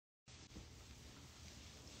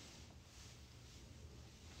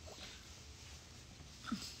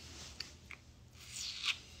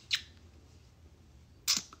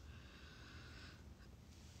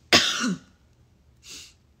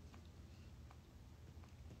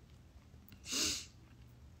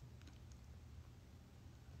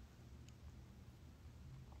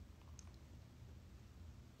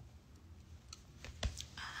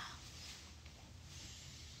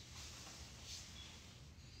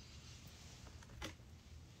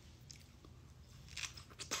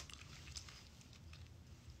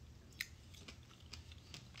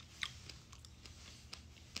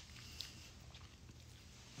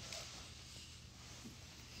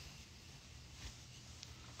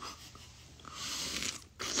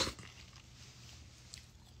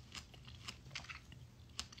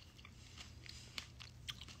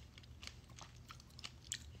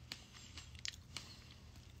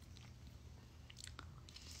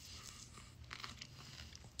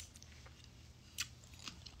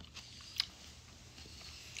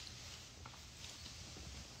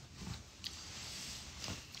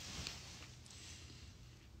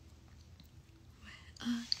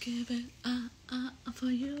give it for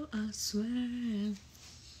you, I swear.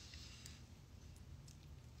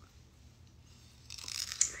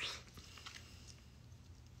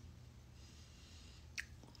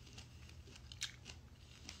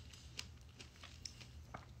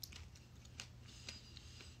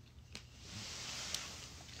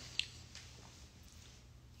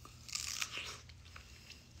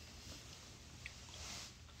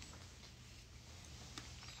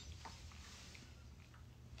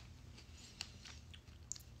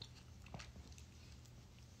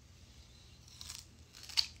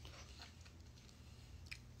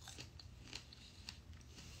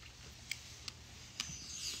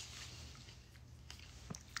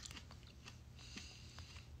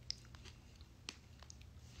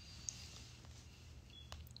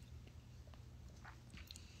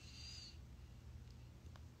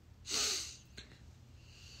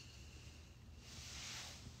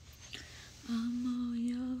 I'm all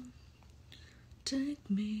yours, take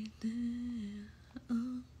me there.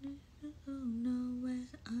 Oh, no way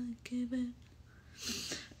I give it.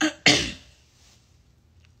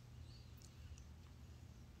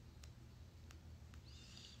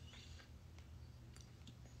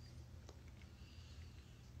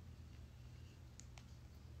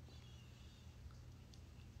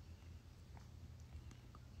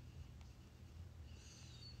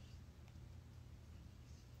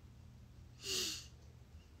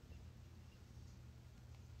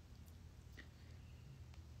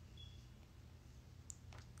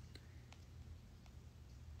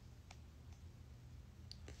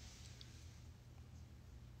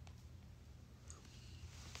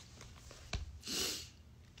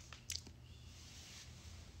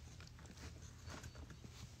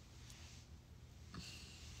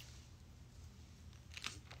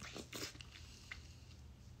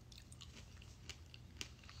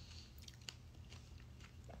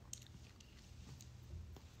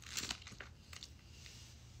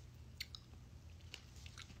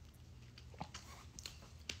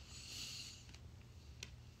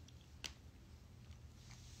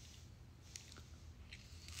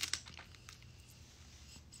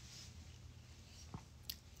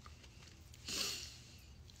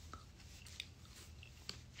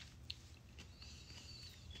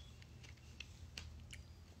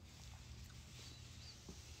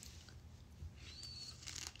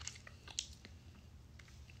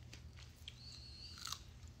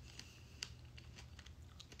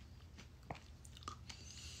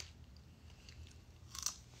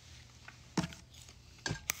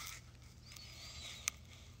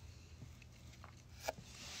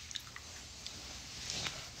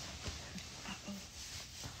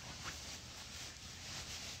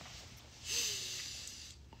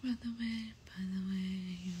 By the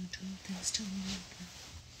way, you do this to me.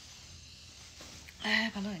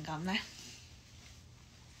 Bà nói cầm này.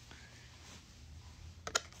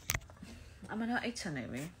 Mà nó ít này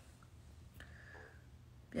vậy.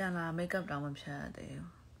 Bây giờ là makeup đâu mà phải đấy.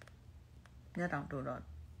 Nhớ đồng đồ đó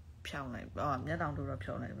phiêu này, nhớ đồng đồ đó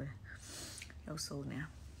phiêu này vậy. Yêu số nè.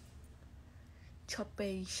 Cho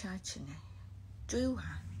bay xa chân này.追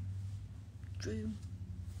hả?追.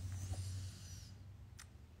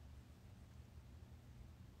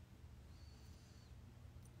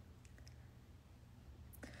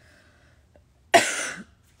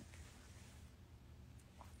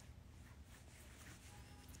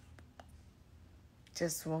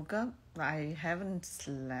 Just woke up. I haven't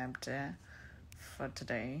slept for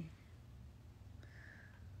today.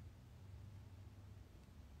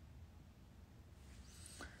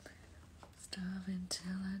 Stop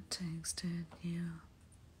until I texted you.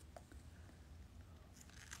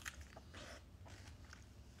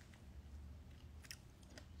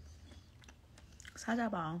 Sao chào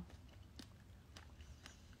bạn?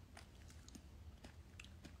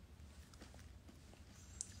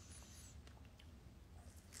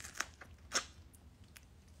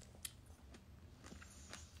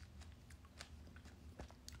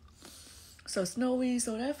 So Snowy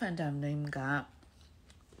so that fandom name got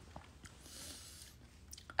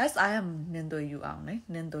as I am nên tôi yêu Aung này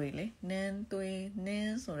nên tôi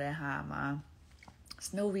so that ha mà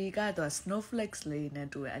Snowy cái đó snowflakes lấy nên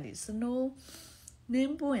tôi anh đi snow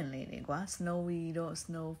nên buồn lấy này quá Snowy đó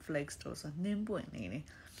snowflakes đó so nên buồn lấy này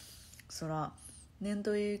so đó nên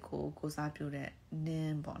tôi cố sao biểu đấy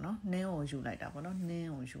nên bỏ nó nên ở dù lại đó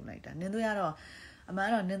nên ở dù lại đó nên tôi đó mà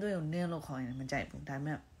đó nên tôi nên lo khỏi mình chạy cũng đại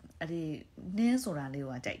mà đi nên số ra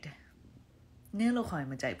liều chạy đấy nên lo khỏi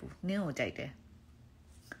mà chạy bù nên ở chạy đấy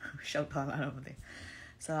sao thoáng là đâu vậy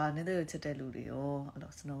sao nên tôi chạy lùi đi đó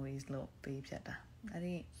Snowy lo bị chết à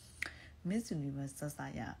đi Miss Universe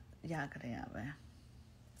sao ya cái này vậy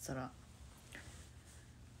ဆိုတော့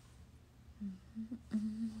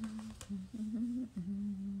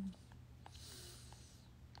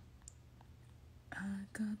I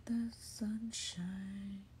got the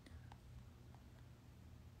sunshine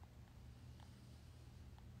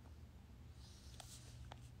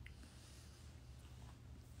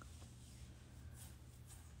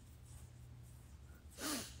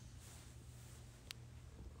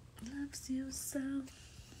loves you so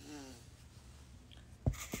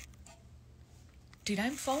ဒီတို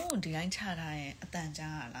င်းဖုန်းကိုဒီတိုင်းချထားရင်အတန်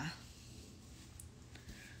ကြားရလား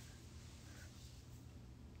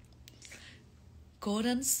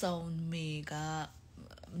Golden Zone မီက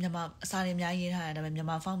မြန်မာအစာတွေအများကြီးရေးထားတယ်ဒါပေမဲ့မြန်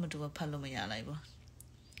မာဖုန်းမတူဖတ်လို့မရလိုက်ဘူး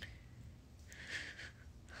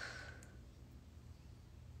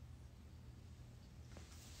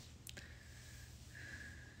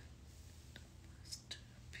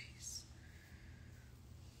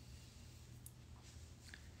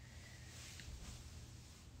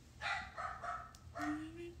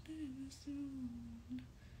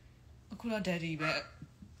အခုတော့ daddy ပဲ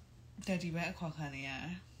အခေါ်ခံနေရတ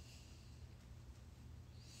ယ်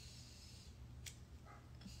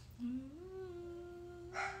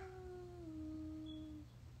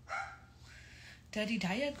daddy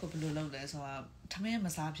diet ကိုဘယ်လိုလုပ်လဲဆိုတော့ထမင်းမ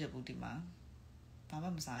စားဖြစ်ဘူးဒီမှာဘာမှ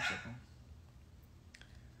မစားဖြစ်ဘူး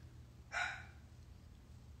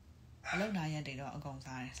အလုပ်နာရက်တွေတော့အကုန်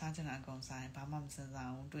စားတယ်စားချင်တာအကုန်စားတယ်ဘာမှမစင်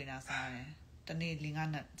စားဘူးတွေ့တာစားတယ်တနေ့၄-၅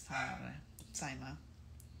 နက်စားရတယ်ဆိုင်မှာ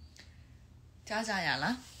ကြားကြရ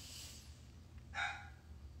လား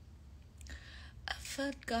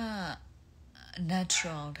effort က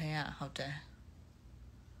natural ထဲရဟုတ်တယ်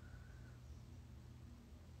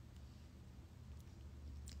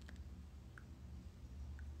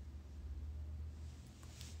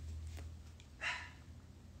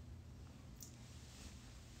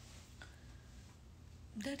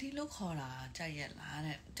daddy လို့ခေါ်တာကြိုက်ရလား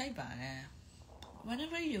တဲ့ကြိုက်ပါတယ်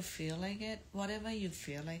whenever you feel like it whatever you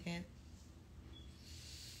feel like it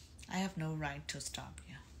I have no right to stop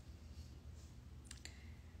you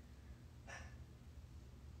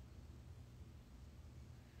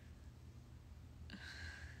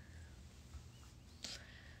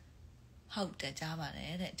ဟုတ်တယ်ကြားပါတ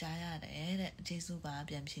ယ်တဲ့ကြားရတယ်တဲ့ကျေးဇူးပါ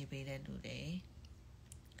ပြန်ဖြေပေးတဲ့လူတွေ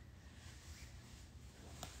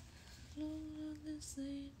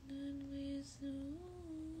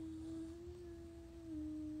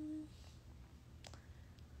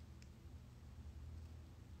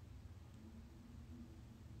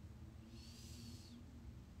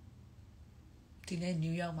ဒီနေ့န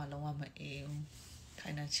ယူးယောက်မှာလုံးဝမအေးဘူးခို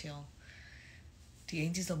င်နာချီဒီအ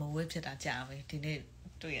င်ဂျီဆိုမဝဲဖြစ်တာကြာပြီဒီနေ့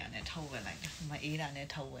တွေ့ရတယ်ထောက်ဝက်လိုက်တာမအေးတာနဲ့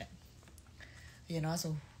ထောက်ဝက်အရင်တော့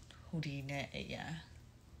ဆိုဟူဒီနဲ့အေးရ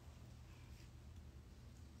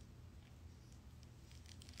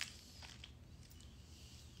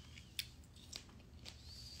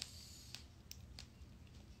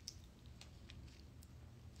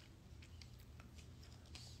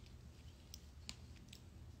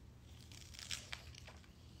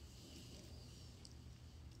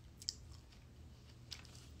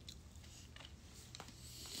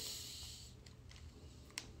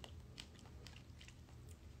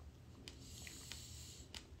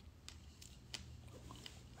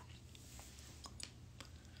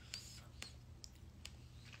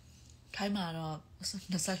ထိုင်းမှာတော့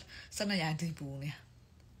12 ရာသီပူနေ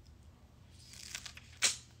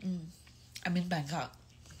I'm in Bangkok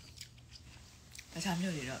တခြား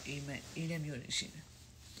မြို့တွေတော့အေးတဲ့မြို့တွေရှိတယ်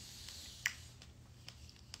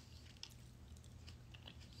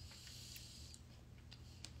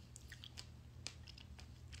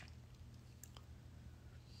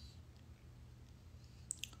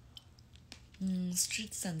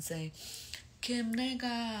street sensei ခင်နဲ့က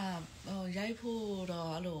ရိုက်ဖို့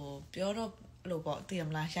တော့အဲ့လိုပြောတော့အဲ့လိုပေါ့သိရမ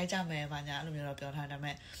လားရိုက်ကြမယ်ဘာညာအဲ့လိုမျိုးတော့ပြောထားတယ်ဒါပေ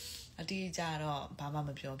မဲ့အတိအကျတော့ဘာမှမ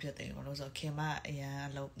ပြောဖြစ်သေးဘူးလို့ဆိုခင်မအရန်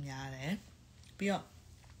အလုပ်များတယ်ပြီးတော့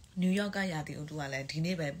နယူးယောက်ကရာသီဥတုကလည်းဒီ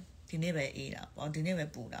နေ့ပဲအေးတာပေါ့ဒီနေ့ပဲ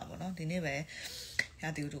ပူတာပေါ့နော်ဒီနေ့ပဲရာ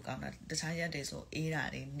သီဥတုကောင်းတာတခြားရက်တွေဆိုအေးတာ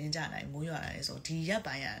တွေနင်းကြတိုင်းမိုးရွာတာတွေဆိုဒီရက်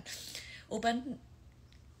ပိုင်းက open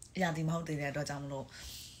ရာသီမဟုတ်သေးတဲ့အတွက်ကြောင့်မလို့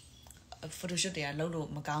photoshoot တွေကလုပ်လို့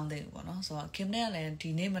မကောင်းသေးဘူးပေါ့နော်ဆိုတော့ခင်နဲ့ကလည်းဒီ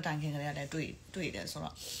နေ့မတိုင်ခင်ကလေးကလည်းတွေ့တယ်ဆို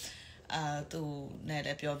တော့သူနဲ့လ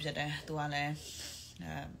ည်းပြောပြတယ်သူကလည်း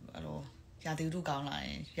အဲ့လိုရာသီဥတုကောင်းလာရ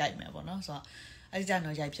င်ရိုက်မယ်ပေါ့နော်ဆိုတော့အဲ့ဒီကြ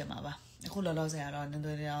တော့ရိုက်ဖြစ်မှာပါအခုလောလောဆယ်ကတော့နည်းန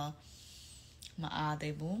ည်းတော့မအား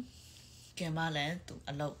သေးဘူးခင်မလည်းသူ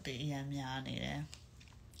အလုပ်တွေအများများနေတယ်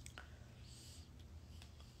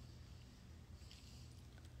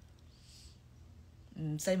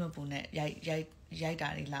စိတ်မပူနဲ့ရိုက်တာ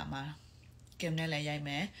တွေလာမှာကင်နဲ့လည်းရိုက်မ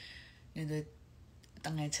ယ်နင်တို့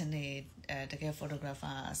当然成的这个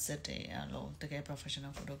photographer 设的咯，这个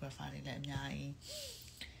professional photographer 的来面伊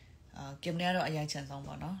今年တော့အရိုက်ချန်ဆောင်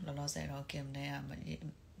ပေါ့နော်လောလောဆယ်တော့ game နဲ့မ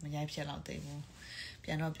ရိုက်ဖြစ်တော့သေးဘူးပြ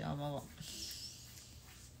န်တော့ပြောမှာပေါ့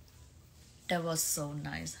That was so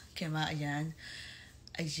nice ခင်မအရန်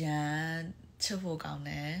ချစ်ဖို့ကောင်းတ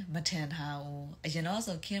ယ်မထင်ထားဘူးအရင်တော့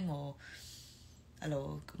ဆိုခင်မို့အဲ့လို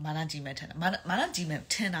မာနာကြီးမဲ့ထင်တာမာနာကြီးမဲ့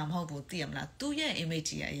ထင်တာမဟုတ်ဘူးသိရမလားသူ့ရဲ့ image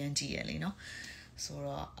ကြီးကအရင်ကြီးရလေနော်ဆို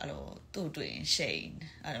တော့အဲ့လိုသူ့တွေ့ရင် shade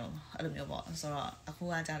အဲ့လိုမျိုးပေါ့ဆိုတော့အခု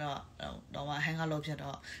ကကြတော့တော့ဟန်ကလို့ဖြစ်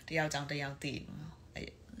တော့တယောက်ကြောင့်တယောက်သိ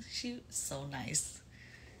she so nice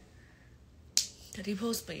တတိ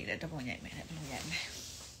post ပေးတယ်တပုံရိုက်မယ်ဘယ်လိုရိုက်မလဲ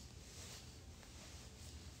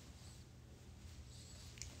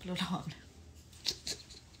ဘယ်လိုလုပ်မလဲ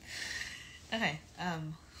okay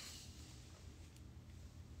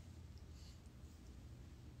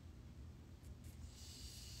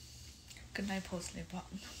good night post လေးပေါ့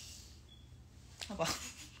ဟုတ်ပါ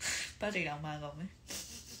ပတ်တွေတော့မှာကောင်းမယ်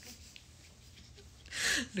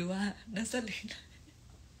လူက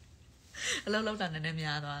24အလုံးလောက်တာနည်းနည်း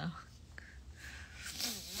များသွားတော့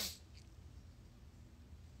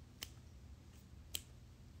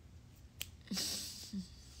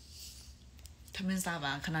သမင်းစား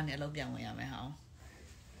ပါခဏနဲ့အလုံးပြန်ဝင်ရမယ်ဟော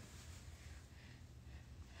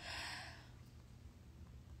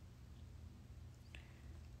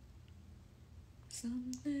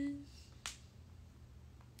Something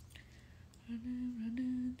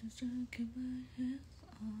running just keep my hands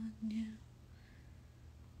on you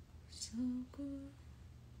so good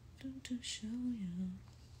to show you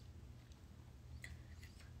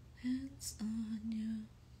hands on you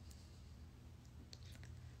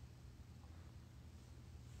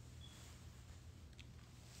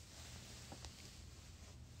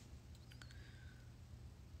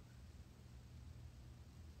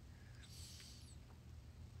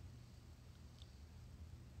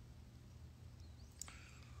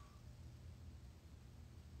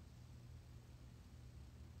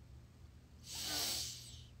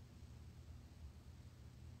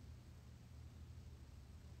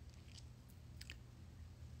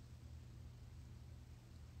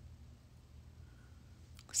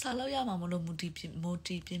စားလို့ရမှာမလို့မူတီပြင်း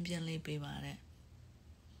လေးပေးပါတဲ့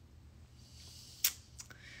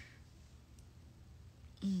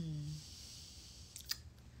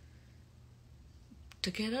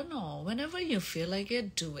Together no whenever you feel like it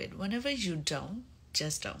do it whenever you don't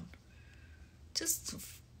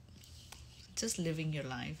just living your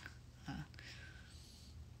life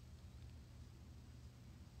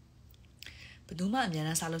ဘယ်သူမှအများ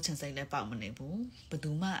နဲ့စားလို့ချင်စိတ်လည်းပေါက်မနေဘူးဘယ်သူ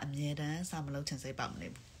မှအများတန်းစားမလို့ချင်စိတ်ပေါက်မနေ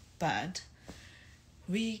ဘူး but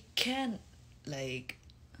we can like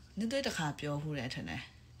နေ့တွေ့တစ်ခါပြောခုတယ်ထင်တယ်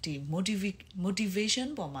ဒီ motivation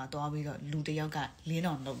ပေါ်မှာတွားပြီးတော့လူတစ်ယောက်ကလင်း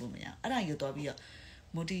အောင်လုပ်လို့မရအဲ့ဒါယူတွားပြီးတော့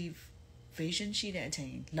motivation ရှိတဲ့အချိ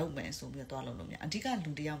န်လုပ်မယ်ဆိုပြီးတော့တွားလုပ်လို့မရအဓိက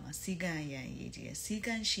လူတစ်ယောက်မှာစီကံအရင်ရေးကြည့်ရစီ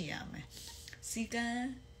ကံရှိရမယ်စီကံ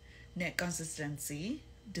နဲ့ consistency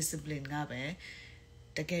discipline ကပဲ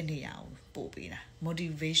တကယ်နေရအောင်ပို့ပေးတာ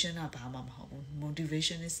motivation ကဘာမှမဟုတ်ဘူး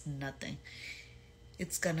motivation is nothing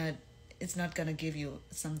it's not gonna give you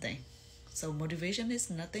something so motivation is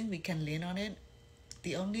nothing we can lean on it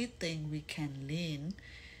the only thing we can lean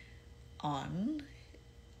on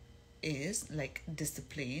is like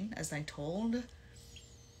discipline as I told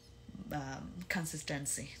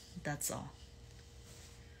consistency that's all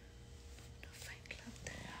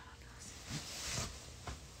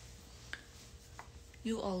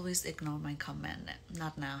You always ignore my comment.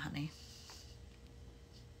 Not now, honey.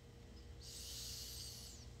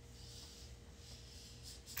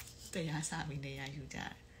တရားစားပြီးနေရယူကြတ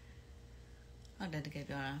ယ်ဟုတ်တယ်တကယ်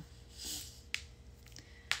ပြောတာ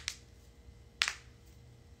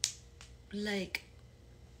like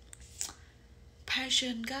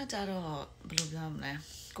passion ကကြတော့ဘယ်လိုပြောမလဲ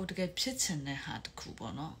ကိုတကယ်ဖြစ်ချင်တဲ့ဟာတစ်ခု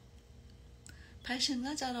ပေါ့နော် passion က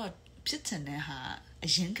ကြတော့ဖြစ်ချင်တဲ့ဟာအ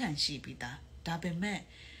ရင်ခံရှိပြီးသားဒါပေမဲ့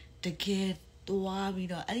တကယ်တွားပြီး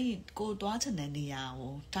တော့အဲ့ဒီကိုတွားချင်တဲ့နေရာ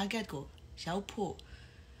ကို target ကိုရောက်ဖို့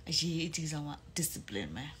အရေးအကြီးဆုံးက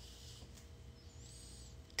discipline ပဲ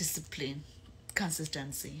discipline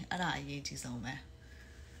consistency အဲ့ဒါအရေးအကြီးဆုံးပဲ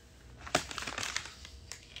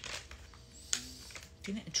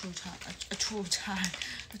ဒီနေ့အချိုးစား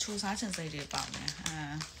ချင်စိတ်တွေပေါက်နေ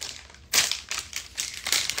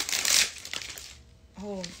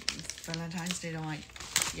ဟို Valentine's Day တော့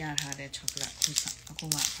ရထားတဲ့ chocolate အခု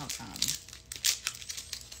မှဖောက်စားမယ်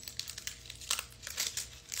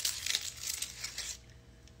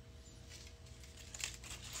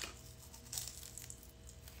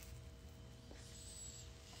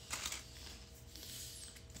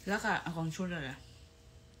လက်ကအကောင်ချိုးရတယ်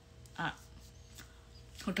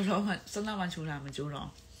hot dog mà sân nào mà chú làm mà chú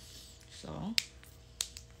đó so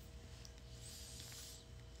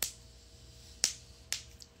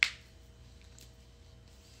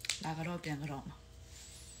là cái đóပြန်cái đó mà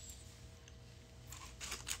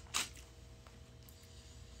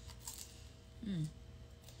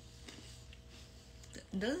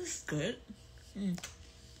this is good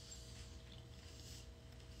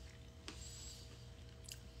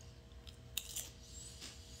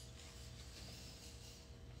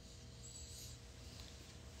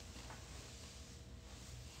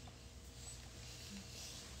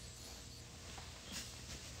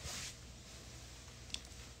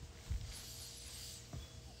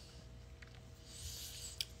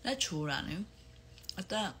let's chill ra nè at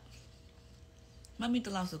that mami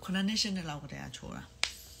tao lao so connection ne lao ka ya chill ra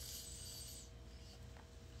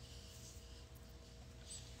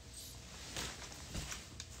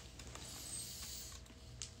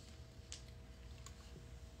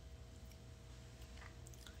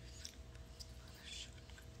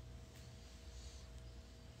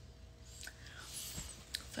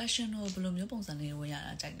fashion ကိုဘယ်လိုမျိုးပုံစံလေးဝယ်ရ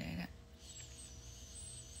တာကြိုက်လဲတဲ့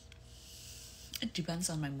It depends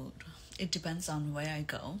on my mood. It depends on where I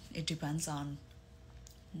go. It depends on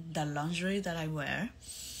the lingerie that I wear.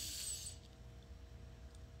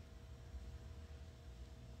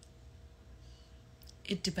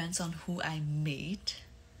 It depends on who I meet.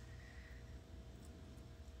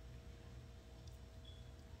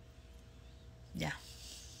 Yeah.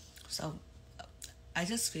 So I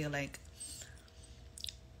just feel like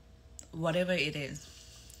whatever it is,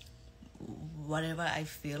 whatever I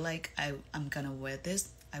feel like I'm gonna wear this,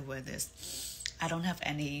 I wear this. I don't have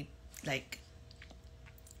any like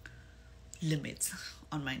limits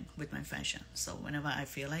on with my fashion. So whenever I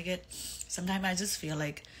feel like it, sometimes I just feel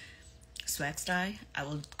like swag style, I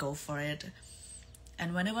will go for it.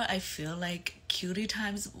 And whenever I feel like cutie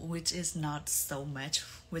times, which is not so much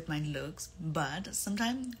with my looks, but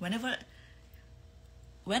sometimes when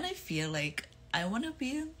I feel like I want to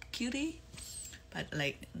be a cutie, but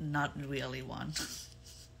like not really one,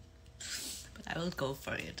 but I will go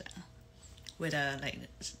for it with a like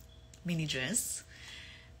mini dress,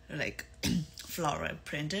 like floral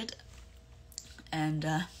printed, and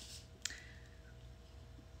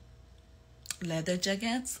leather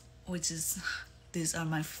jackets, which is these are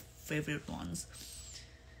my favorite ones,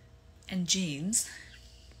 and jeans,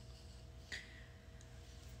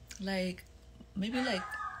 like maybe like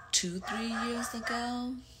 2-3 years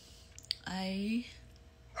ago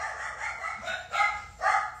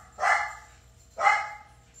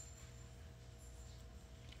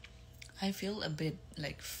I feel a bit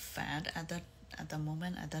like fat at the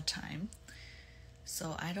moment at that time,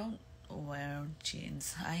 so I don't wear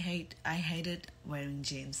jeans. I hated wearing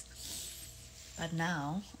jeans, but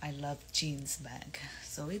now I love jeans back.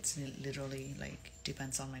 So it's literally like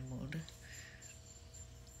depends on my mood.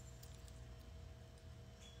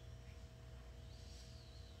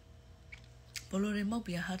 Bolo remote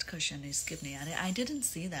be a hard cushion is skip me. I didn't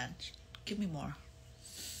see that. Give me more.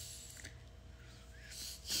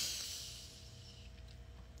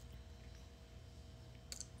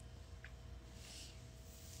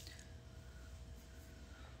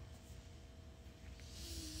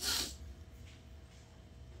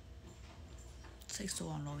 Takes so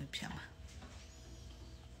long in pyjama.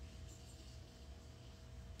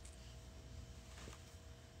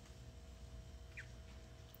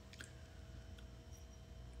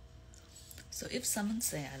 So if someone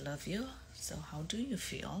say I love you, so how do you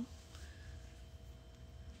feel?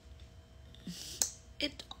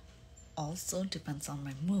 It also depends on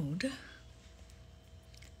my mood.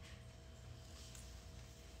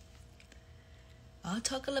 I'll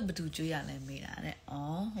talk a little bit to you and me that.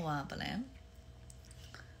 Oh, what about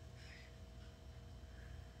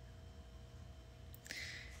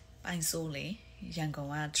I'm solely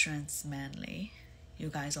Yangonwa trans manly. You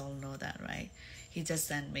guys all know that, right? He just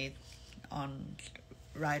sent me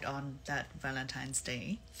right on that Valentine's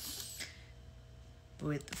Day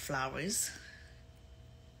with flowers.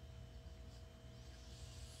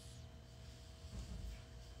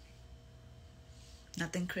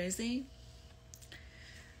 Nothing crazy.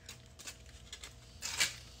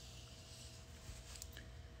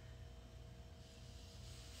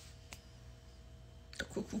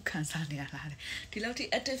 Kuku ခံစားနေရတာလေဒီလောက်ထိ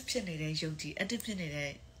active ဖြစ်နေတဲ့ယုတ်ကြီး active ဖြစ်နေ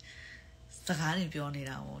တဲ့စကားတွေပြောနေ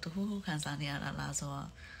တာကိုတခုခုခံစားနေရတာလားဆိုတော့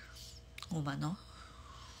ဟိုမှာနော်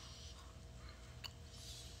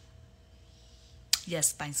yes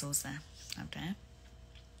ပိုင်စိုးစံဟုတ်တယ်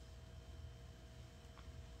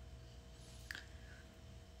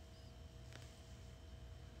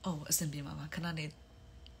oh အဆင်ပြေမှာပါခဏနေ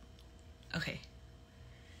okay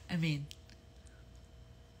I mean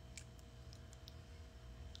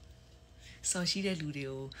so ရှိတဲ့လူတွေ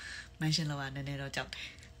ကို mention လုပ်ရနည်းနည်းတော့ကြောက်တ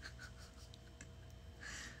ယ်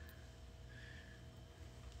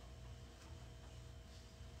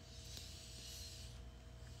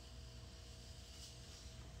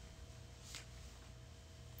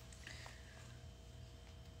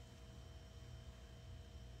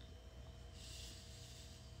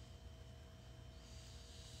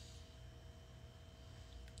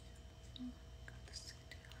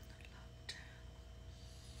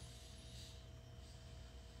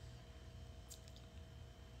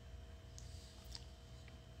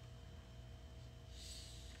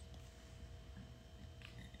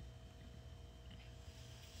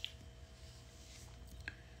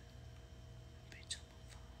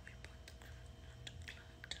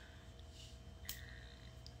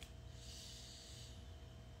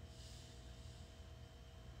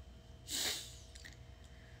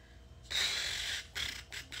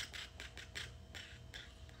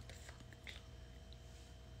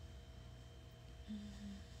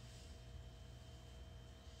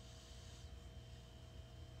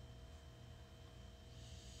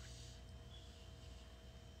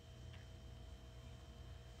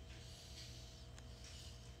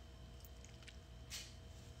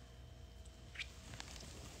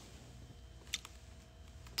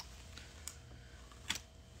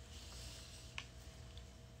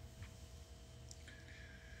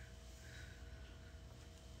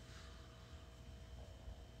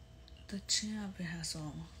တချင်းအပဲဟာဆော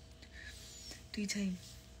င်ဒီချိန်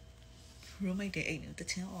roommate တဲ့အိမ်ကိုတ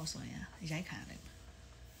ချင်းအော်ဆိုရင်ရိုက်ခံရတယ်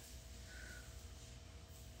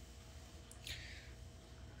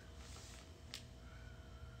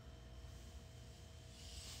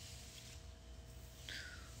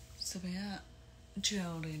စပယ်ကဂျ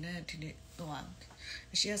ယ်လေးနဲ့ဒီနေ့ဟို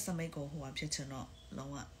အရှိရစမိတ်ကိုဟိုဖြစ်ချင်တော့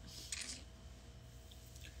လုံးဝ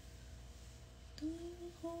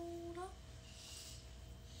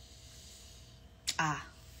Ah.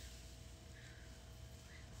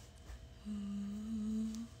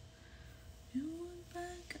 You went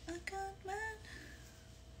back, I got mad.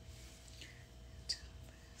 It's the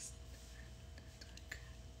best that I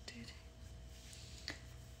did it.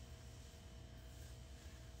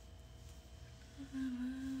 I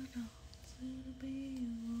never know to be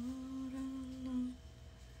all alone.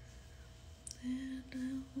 And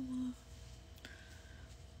I want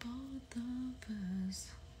both of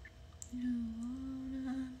us. You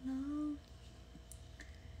wanna know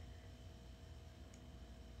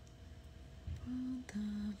both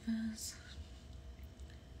of us.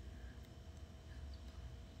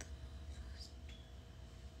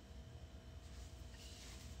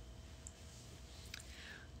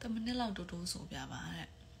 The Manila Dodo so be about it.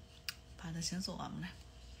 By the sense of amne.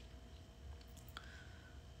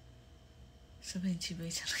 7 杯起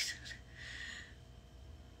来了。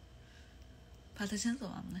By the sense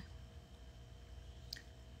of amne.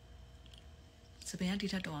 စပင်ကဒီ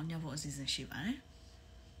ထက်တော့ညဖို့အစီအစဉ်ရှိပါတယ်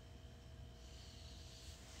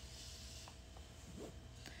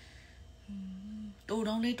တိုး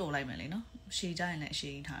တောင်းလေးတိုးလိုက်မယ်လေနော်ရှည်ကြရင်လည်းအရှ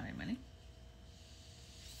ည်ကြီးထားလိုက်မယ်လေ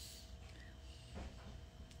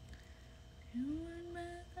You went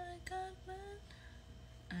back,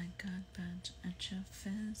 I got back at your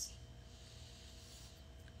fence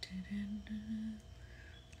didn't know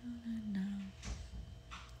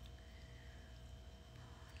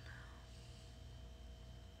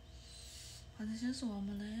ဘာသာချင်းဆိုအောင်မ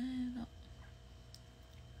လဲတော့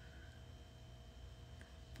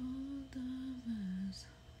Both of us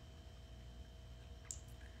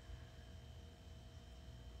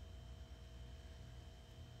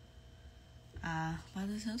ဘာ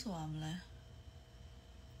သာချင်းဆိုအောင်မလဲ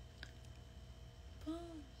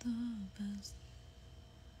Both of us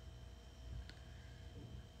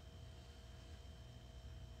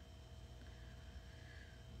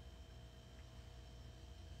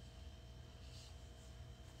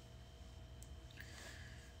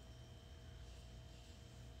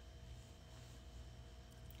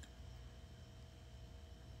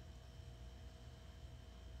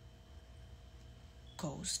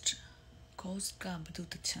Ghost ကဘယ်သူ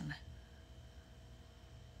တချင်လဲ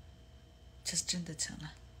Justin တချင်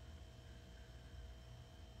လား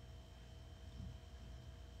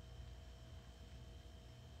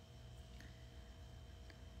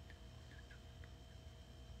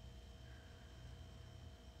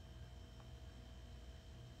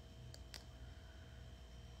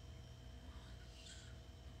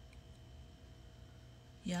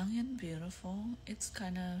Young and beautiful. It's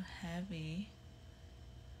kind of heavy.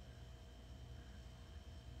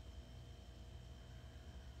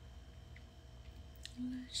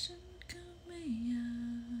 และฉันก็ไม่อยา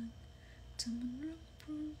กจะมันรบก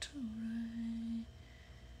วนเท่าไร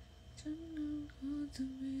ฉันนั้นขอจะ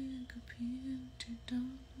มีก็เพียงที่ดอ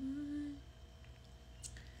กไม้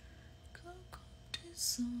ข้อความที่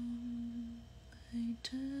ส่งให้เธ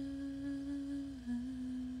อ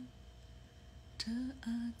อ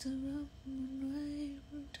าจจะรับมันไว้เพ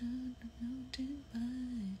ราะเธอต้องเอาทิ้งไป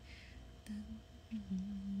แต่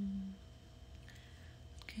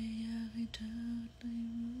แค่อยากให้เธอได้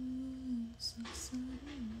รู้สุขสันต์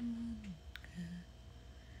วันเกิด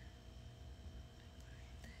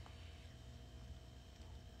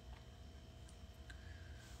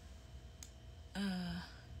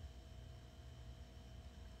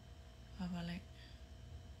ว่าอะไร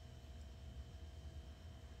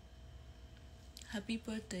Happy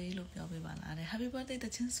birthday လို့ပြောပေးပါလားတဲ့ Happy birthday တ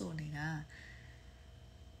ချင်းဆိုနေတာ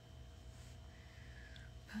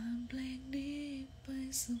ผ่านเพลงนี้ไป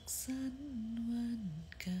สุขสันต์วัน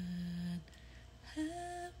เกิด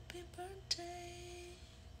Happy birthday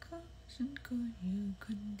ของฉันก็อยู่ค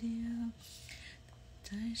นเดียวใจ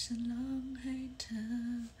ฉันร้องให้เธอ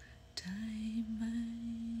ได้ไหม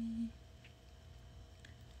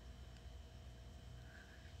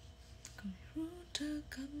ก็ไม่รู้เธอ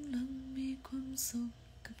กำลังมีความสุข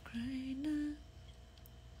กับใครนะ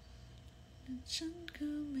แต่ฉันก็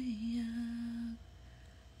ไม่อยาก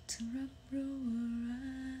จะรับรู้อะไร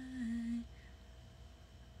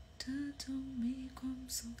เธอต้องมีความ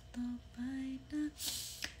สุขต่อไปนะ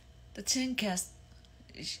แต่เช่นแค่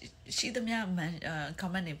ชีตมีมัน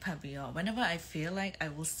comment ในภาพวิดีโอ whenever I feel like I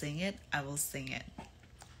will sing it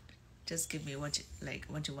just give me what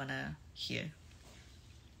you wanna hear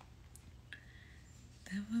แ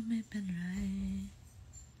ต่ว่าไม่เป็นไร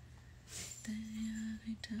แต่อยากใ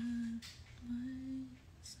ห้เธอไม่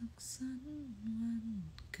สุขสันต์วัน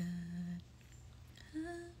เกิด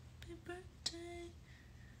Happy birthday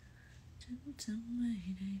ฉันจะไม่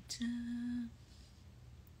ได้เจอ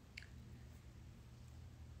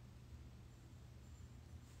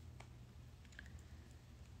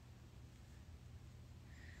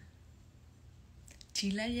จี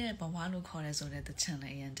เล่ရဲ့ဘဝလို့ခေါ်ရဲဆိုတဲ့တချင်လ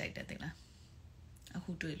ည်းအရင်ကြိုက်တယ်သိလားအ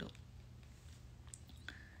ခုတွေ့လို့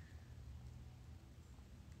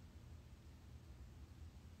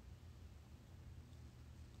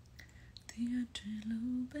တရားတွေ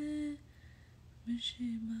လို့ပဲမရှိ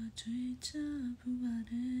မှကြွေးချဖို့ပါ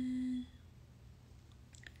တယ်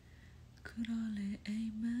ခုတော့လေအိ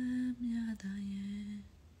မ်မမြတာရဲ့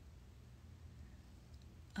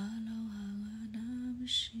အလုံးဟာငါနာမ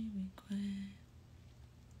ရှိပြီခွဲ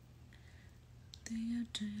တရား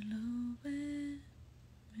တွေလို့ပဲ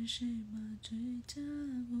မရှိမှကြွေးချ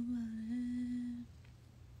ဖို့ပါတယ်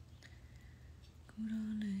ခု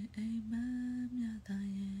တော့လေအိမ်မမြတာ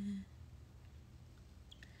ရဲ့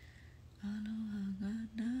အလုံးဟာငါ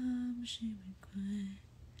နာမရှိပြီခွဲ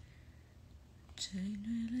ချိန်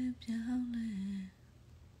တွေလည်းပြောင်းလဲ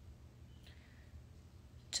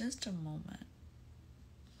just a moment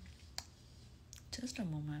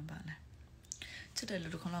ပါလေချစ်တယ်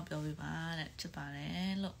လို့တစ်ခေါက်တော့ပြောပြပါတဲ့ချစ်ပါတ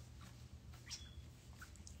ယ်လို့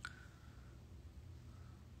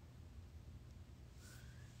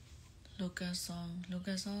local song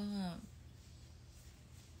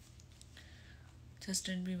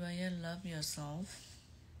Justin Bieber yeah, love yourself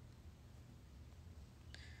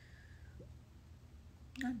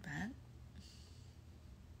not bad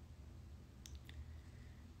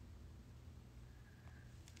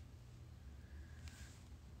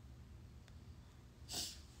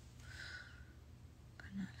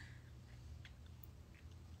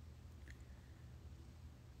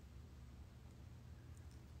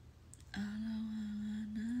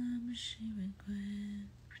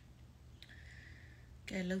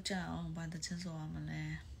ကဲလောက်ကြအောင်ဘာတချင်းဆိုရမလဲ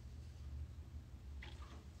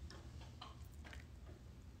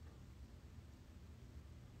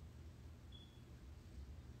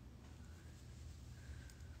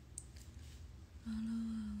အလုံး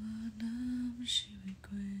ဟာနာမရှိဘူး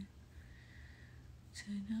ကွယ်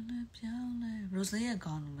ချိန်နဲ့ပြောင်းလဲ Rose ရဲ့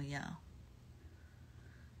ကောင်းလို့မရအောင်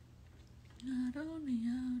ငါတို့နေ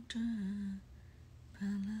ရောက်တဲ့ဘာ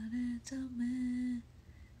လာတဲ့ကြောင့်မဲ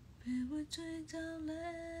ဘယ်ဝကြွေးကြောင့်လဲ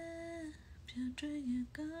ပြန်တွေ့ရ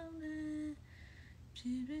ကောင်းလဲ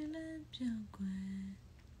ပြေရလဲပြောင်းကွယ်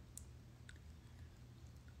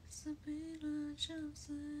စပီလာချောင်းစ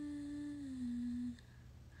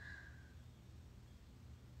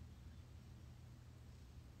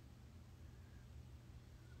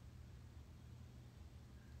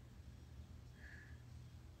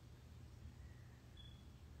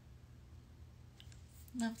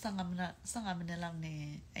นับสังกำมันเราเนี่ย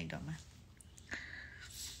ไอ้ดอกมา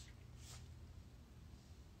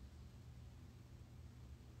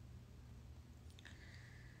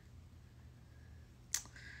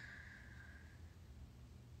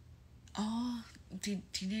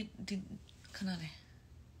ဒီနေ့ဒီခဏလေး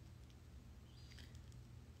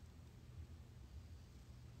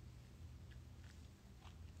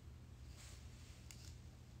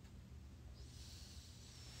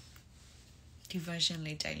ဒီ version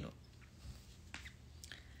လေးကြိုက်လို့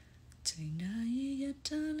ချိန်တိုင်းရ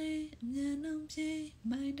ထားလေးအမြန်အောင်ပြေး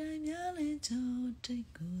မိုင်တိုင်းများလဲကြောတိတ်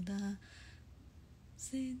ကိုသာ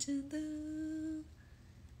စေချင်သူ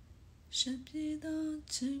ရှပ်ပြေသော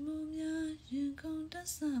ချိန်မများရင်ကုန်တ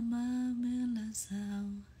ဆမမဲလာဆော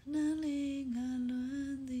င်နားလေးငါလွ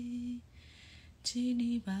မ်းသည်ချီ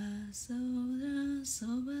နီပါဆိုတာ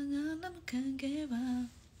ဆိုပါငါလက်မခံခဲ့ပါ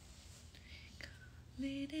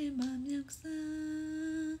လေးတဲ့မမြောက်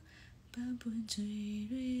စားပပွင့်ချွေ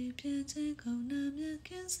တွေပြန်ချင်ကုန်နာမြက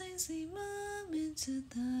င်းစိမ့်စီမမင်းချ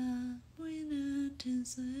တာမွေးနာတင်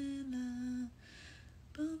ဆွဲလာ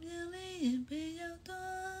ပုံပြန်လေးရင်ပေရောက်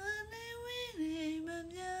တော့နေဝေးနေမ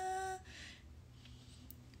များ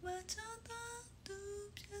မချတော့သူ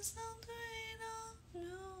ပြန်ဆောင်တွေတော့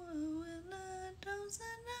မျိုးဝဲလာတောင်းစ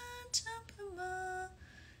နာချပ်မ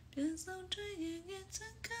ပြန်ဆောင်တွေရင်ငချ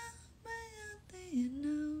က်ကမရသေးရင်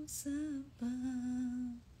နောက်စပါ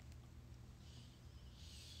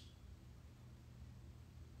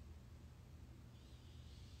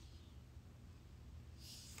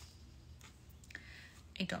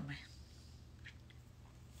အိတ်တော့မယ်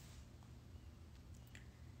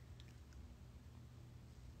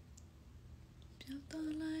ပြော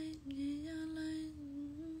တော့လိုက်မြေရလိုက်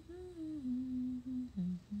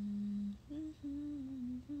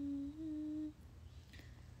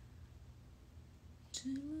ချီ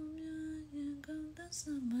မများရင်ကောင်းတဲ့စ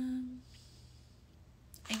မ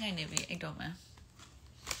အိတ်ငိုင်းနေပြီအိတ်တော့မယ်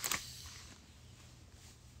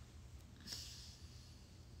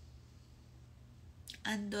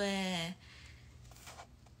安对，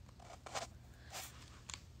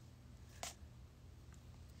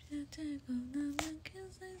别再搞那么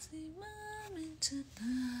看谁谁妈没知道。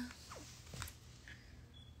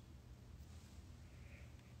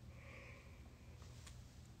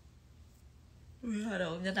we had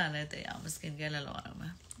all the done it. I'm skin get a lot of me.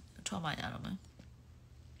 Trauma out of me.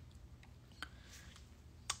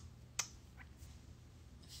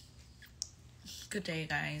 Good day,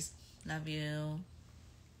 guys. Love you.